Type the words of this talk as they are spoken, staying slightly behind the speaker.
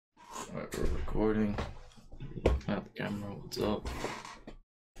Alright, we're recording. At the camera, what's up?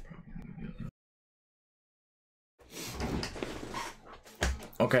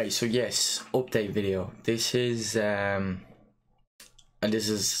 Okay, so yes, update video. This is and this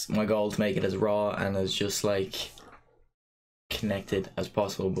is my goal, to make it as raw and as just like connected as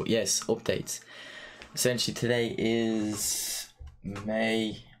possible. But yes, updates. Essentially, today is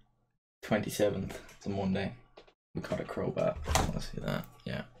May 27th. It's a Monday. We caught a crowbat. Want to see that?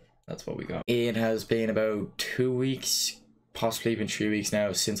 Yeah, that's what we got. It has been about 2 weeks, possibly even 3 weeks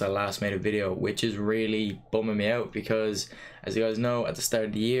now, since I last made a video, which is really bumming me out because, as you guys know, at the start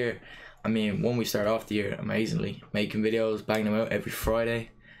of the year, I mean, when we start off the year amazingly, making videos, banging them out every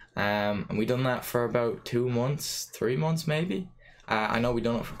Friday, and we done that for about 2 months, 3 months maybe. I know we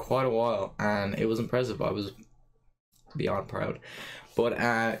done it for quite a while, and it was impressive. I was beyond proud.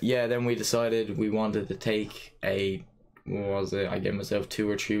 But yeah, then we decided we wanted to take a, what was it, I gave myself 2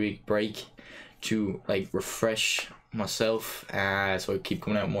 or 3 week break to like refresh myself, so I keep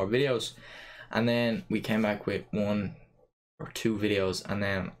coming out with more videos. And then we came back with 1 or 2 videos, and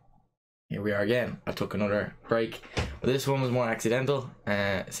then here we are again. I took another break, but this one was more accidental.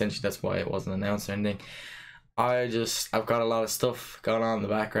 Essentially that's why it wasn't announced or anything. I've got a lot of stuff going on in the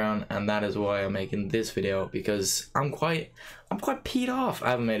background, and that is why I'm making this video, because I'm quite peed off. I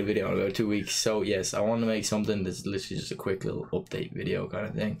haven't made a video in about 2 weeks, so yes, I want to make something that's literally just a quick little update video kind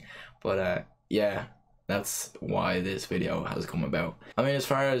of thing. But yeah, that's why this video has come about. I mean, as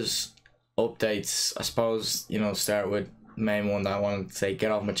far as updates, I suppose, you know, start with the main one that I want to say,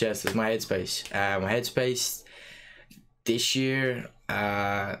 get off my chest, is my headspace. My headspace this year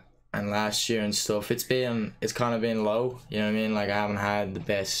and last year and stuff, it's kind of been low, you know what I mean? Like, I haven't had the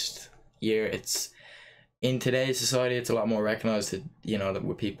best year. It's in today's society, it's a lot more recognized that, you know, that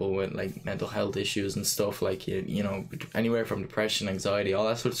with people with like mental health issues and stuff, like, you know, anywhere from depression, anxiety, all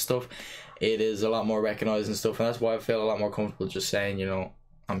that sort of stuff, it is a lot more recognized and stuff. And that's why I feel a lot more comfortable just saying, you know,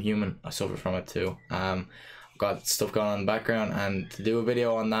 I'm human, I suffer from it too. I've got stuff going on in the background, and to do a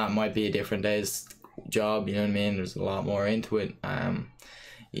video on that might be a different day's job, you know what I mean? There's a lot more into it.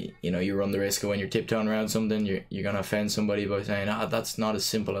 You know, you run the risk of, when you're tiptoeing around something, you're gonna offend somebody by saying, that's not as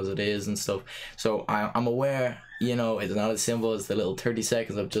simple as it is and stuff. So I'm aware, you know, it's not as simple as the little 30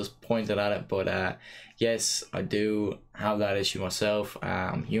 seconds I've just pointed at it. But yes, I do have that issue myself.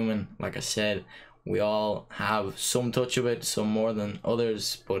 I'm human, like I said. We all have some touch of it, some more than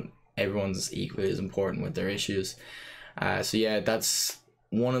others, but everyone's equally as important with their issues. So yeah, that's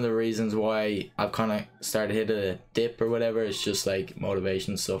one of the reasons why I've kind of started hitting a dip or whatever. It's just like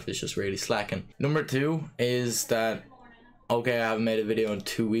motivation stuff is just really slacking. Number 2 is that, okay, I haven't made a video in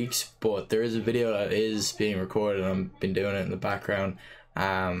 2 weeks, but there is a video that is being recorded, and I've been doing it in the background.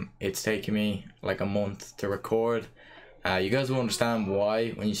 It's taken me like a month to record. You guys will understand why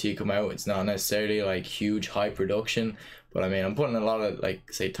when you see it come out. It's not necessarily like huge high production, but I mean, I'm putting a lot of,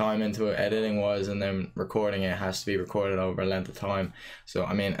 like, say, time into it editing wise, and then recording it has to be recorded over a length of time. So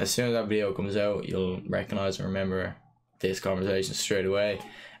I mean, as soon as that video comes out, you'll recognize and remember this conversation straight away,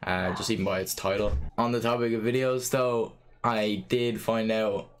 just even by its title. On the topic of videos though, I did find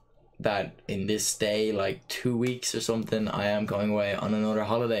out that in this day, like 2 weeks or something, I am going away on another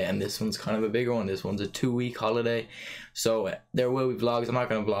holiday, and this one's kind of a bigger one. This one's a 2-week holiday, so there will be vlogs. I'm not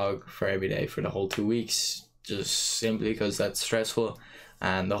going to vlog for every day for the whole 2 weeks, just simply because that's stressful,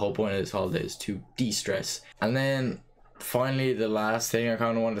 and the whole point of this holiday is to de-stress. And then finally, the last thing I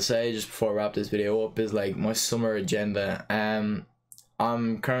kind of wanted to say just before I wrap this video up is like my summer agenda.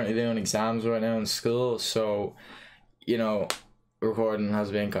 I'm currently doing exams right now in school, so, you know, recording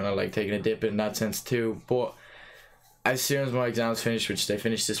has been kind of like taking a dip in that sense too. But as soon as my exams finish, which they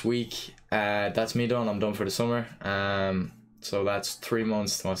finish this week, that's me done. I'm done for the summer. So that's 3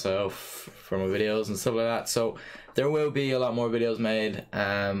 months to myself for my videos and stuff like that. So there will be a lot more videos made,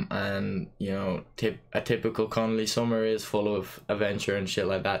 and you know, a typical Connolly summer is full of adventure and shit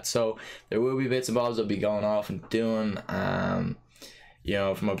like that. So there will be bits and bobs I'll be going off and doing. You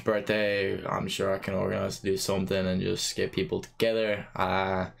know, for my birthday, I'm sure I can organize to do something and just get people together.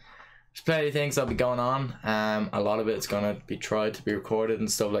 There's plenty of things that'll be going on. A lot of it's gonna be tried to be recorded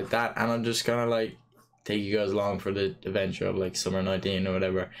and stuff like that, and I'm just gonna like take you guys along for the adventure of like summer 19 or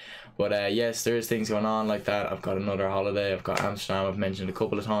whatever. But yes, there's things going on like that. I've got another holiday. I've got Amsterdam, I've mentioned a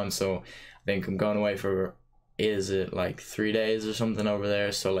couple of times, so I think I'm going away for, is it like 3 days or something over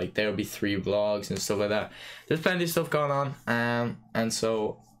there? So like there'll be 3 vlogs and stuff like that. There's plenty of stuff going on, and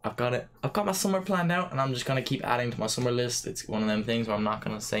so I've got my summer planned out, and I'm just gonna keep adding to my summer list. It's one of them things where I'm not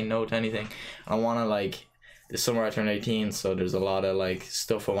gonna say no to anything. I want to, like, this summer I turned 18, so there's a lot of like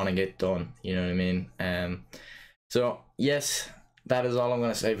stuff I want to get done, you know what I mean? So yes, that is all I'm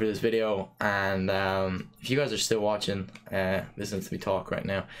gonna say for this video. And if you guys are still watching, listening to me talk right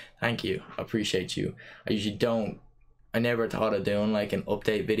now, thank you. I appreciate you. I never thought of doing like an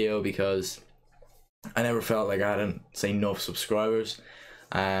update video because I never felt like I hadn't say enough subscribers,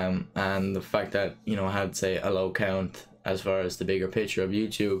 and the fact that, you know, I had say a low count as far as the bigger picture of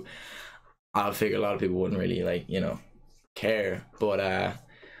YouTube, I figured a lot of people wouldn't really, like, you know, care. But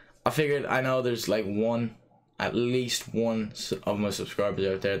I figured, I know there's like at least one of my subscribers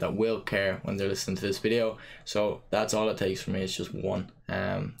out there that will care when they're listening to this video, so that's all it takes for me. It's just one,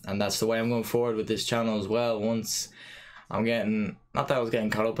 and that's the way I'm going forward with this channel as well. Once I'm getting, not that I was getting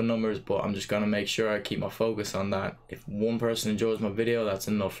caught up in numbers, but I'm just gonna make sure I keep my focus on that. If one person enjoys my video, that's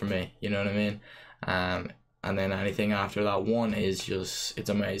enough for me, you know what I mean? And then anything after that one is just, it's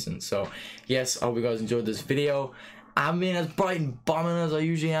amazing. So yes, I hope you guys enjoyed this video. I haven't been as bright and bombing as I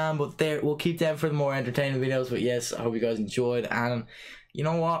usually am, but we'll keep them for the more entertaining videos. But yes, I hope you guys enjoyed, and you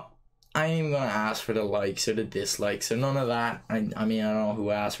know what, I ain't even gonna ask for the likes or the dislikes or none of that. I mean, I don't know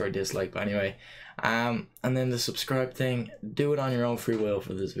who asked for a dislike, but anyway. And then the subscribe thing, do it on your own free will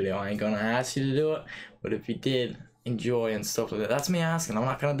for this video. I ain't gonna ask you to do it, but if you did enjoy and stuff like that, that's me asking. I'm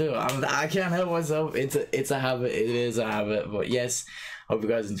not gonna do it. I can't help myself. It's a habit. It is a habit. But yes, hope you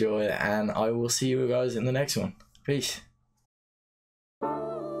guys enjoy it, and I will see you guys in the next one. Peace.